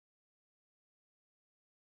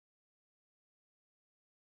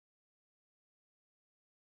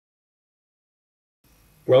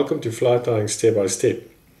Welcome to fly tying step by step.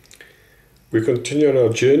 We continue on our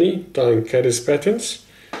journey tying caddis patterns.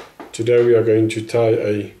 Today we are going to tie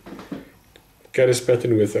a caddis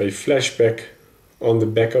pattern with a flashback on the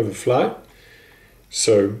back of the fly.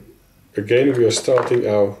 So again we are starting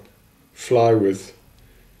our fly with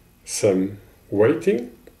some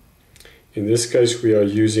weighting. In this case we are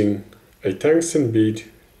using a tungsten bead,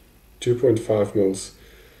 2.5 mils,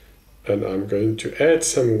 and I'm going to add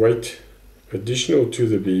some weight additional to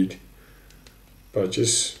the bead by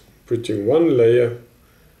just putting one layer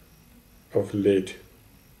of lead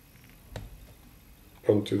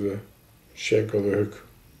onto the shank of the hook.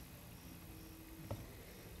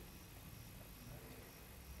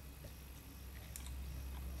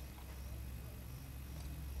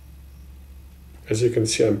 As you can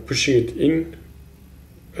see, I'm pushing it in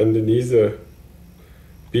underneath the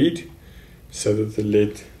bead so that the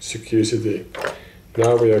lead secures it there.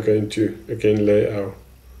 Now we are going to again lay our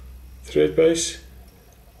thread base.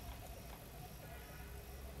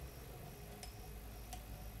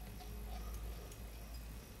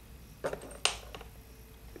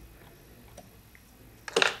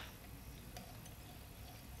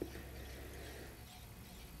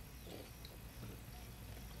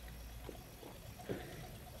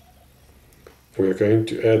 We are going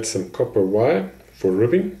to add some copper wire for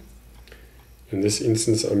ribbing. In this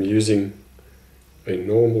instance I'm using a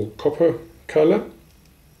normal copper color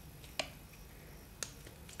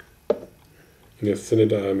in a thinner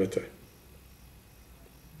diameter.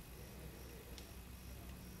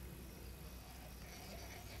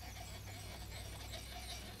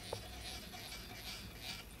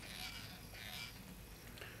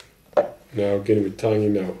 Now again we're tying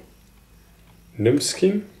in our nymph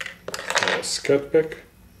skin, our scut back.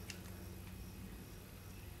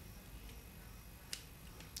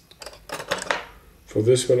 For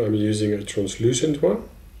this one I'm using a translucent one.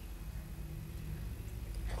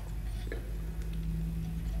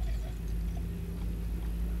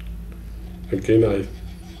 Again I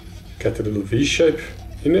cut a little V shape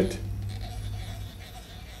in it,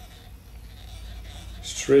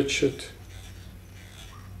 stretch it,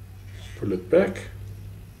 pull it back,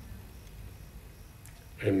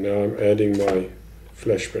 and now I'm adding my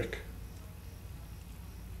flashback.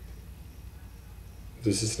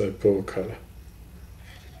 This is the pearl color.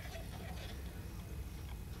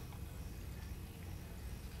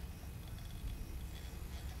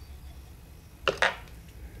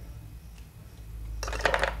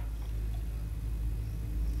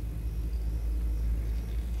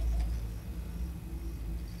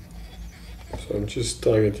 So I'm just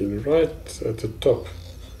tying it in right at the top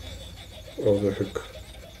of the hook.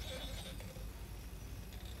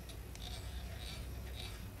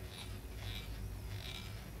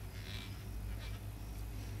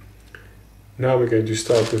 Now we're going to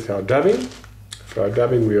start with our dubbing. For our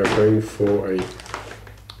dubbing we are going for a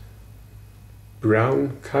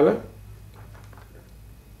brown color.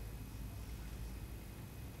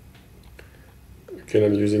 Again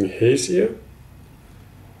I'm using hare's ear,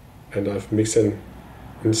 and I've mixed in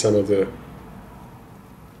some of the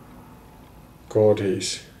guard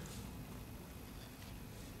hairs.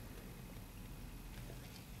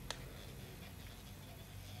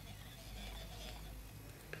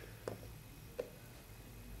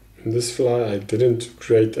 In this fly I didn't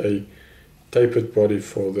create a tapered body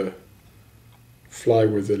for the fly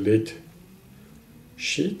with the lead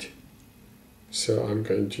sheet, so I'm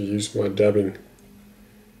going to use my dabbing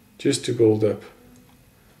just to build up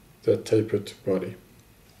that tapered body.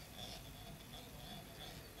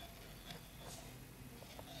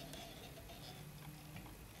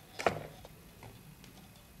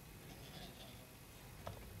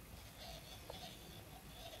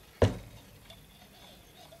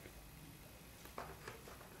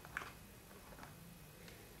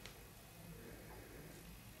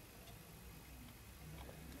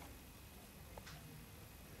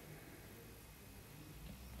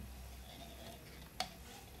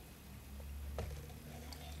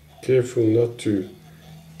 Careful not to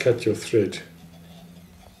cut your thread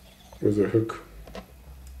with the hook.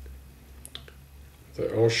 They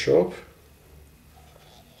are sharp,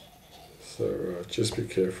 so just be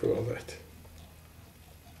careful of that.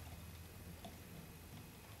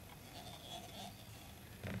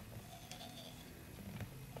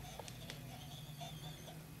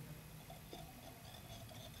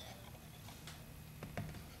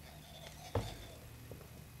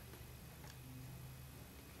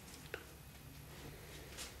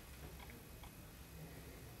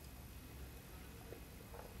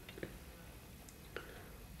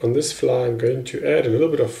 On this fly I'm going to add a little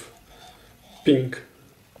bit of pink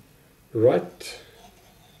right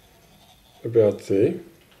about there,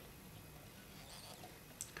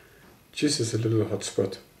 just as a little hot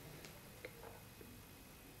spot.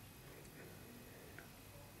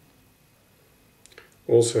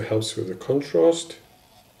 Also helps with the contrast.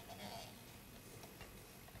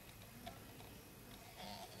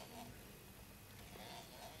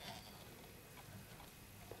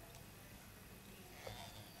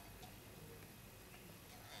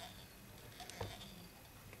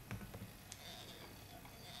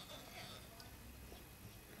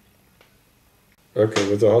 Okay,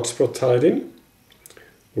 with the hotspot tied in,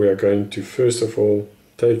 we are going to first of all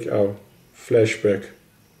take our flashback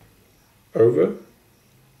over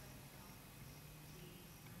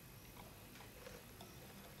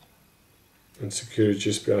and secure it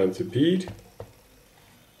just behind the bead.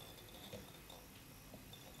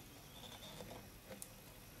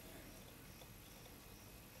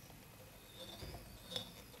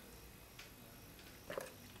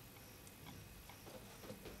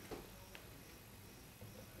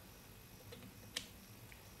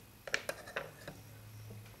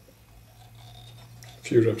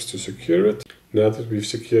 Few rubs to secure it. Now that we've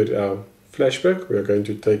secured our flashback, we are going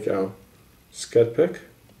to take our scat pack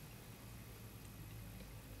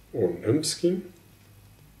or nymph skin.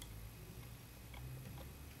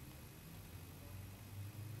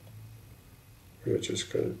 We're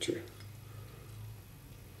just going to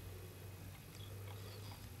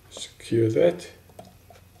secure that.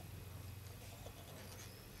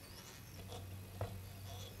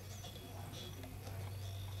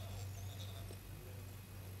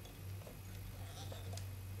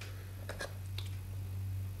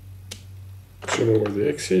 Trim away the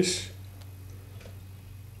excess.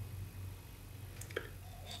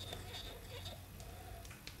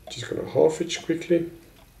 Just going to half hitch quickly.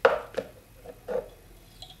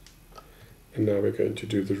 And now we're going to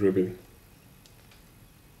do the ribbing.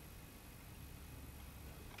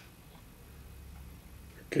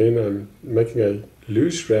 Again, I'm making a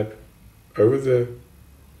loose wrap over the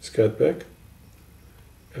scat back,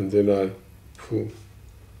 and then I pull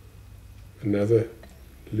another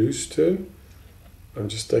loose turn. I'm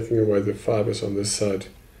just taking away the fibers on this side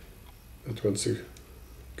that wants to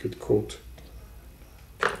get caught.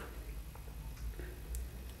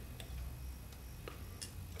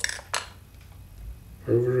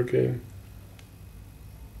 Over again.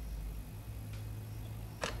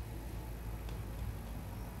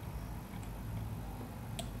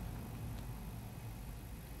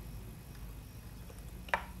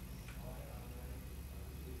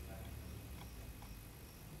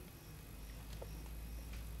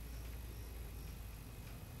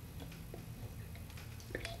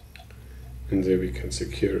 And there we can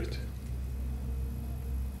secure it.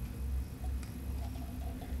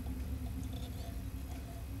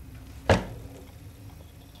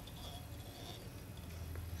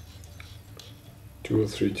 Two or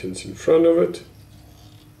three tins in front of it,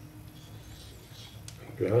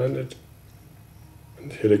 and behind it,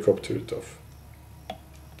 and helicopter it off.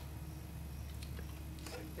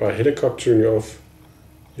 By helicoptering off,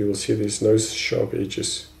 you will see there's no sharp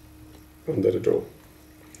edges on that at all.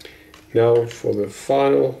 Now for the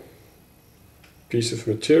final piece of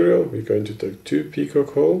material, we're going to take two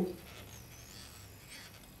peacock hole,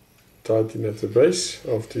 tighten at the base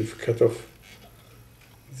after you've cut off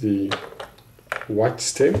the white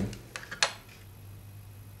stem.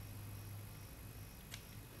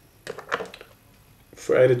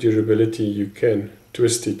 For added durability, you can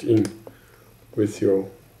twist it in with your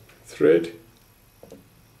thread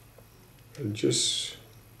and just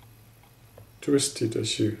twist it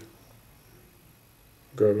as you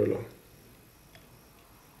go along.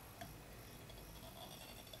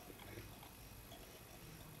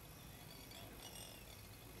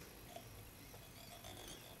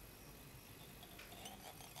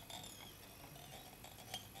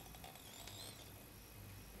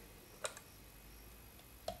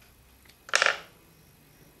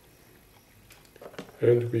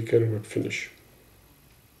 And we can whip finish.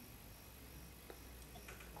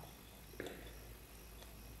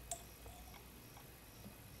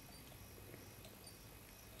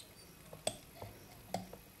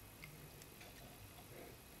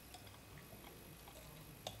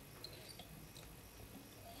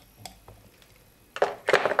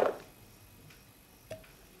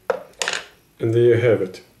 And there you have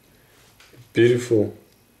it. Beautiful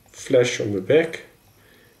flash on the back.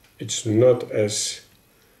 It's not as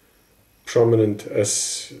prominent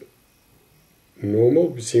as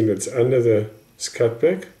normal, seeing that it's under the scat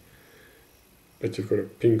back, but you've got a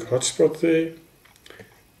pink hotspot there,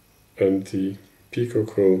 and the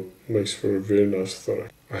peacock hole makes for a very nice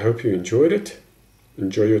orthodox. I hope you enjoyed it.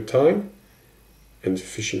 Enjoy your time, and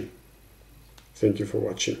fishing. Thank you for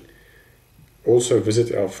watching. Also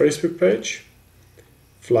visit our Facebook page,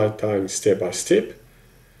 Fly Tying Step by Step.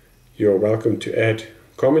 You're welcome to add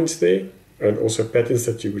comments there and also patterns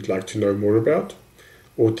that you would like to know more about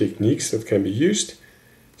or techniques that can be used.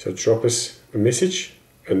 So drop us a message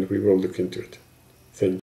and we will look into it. Thank you.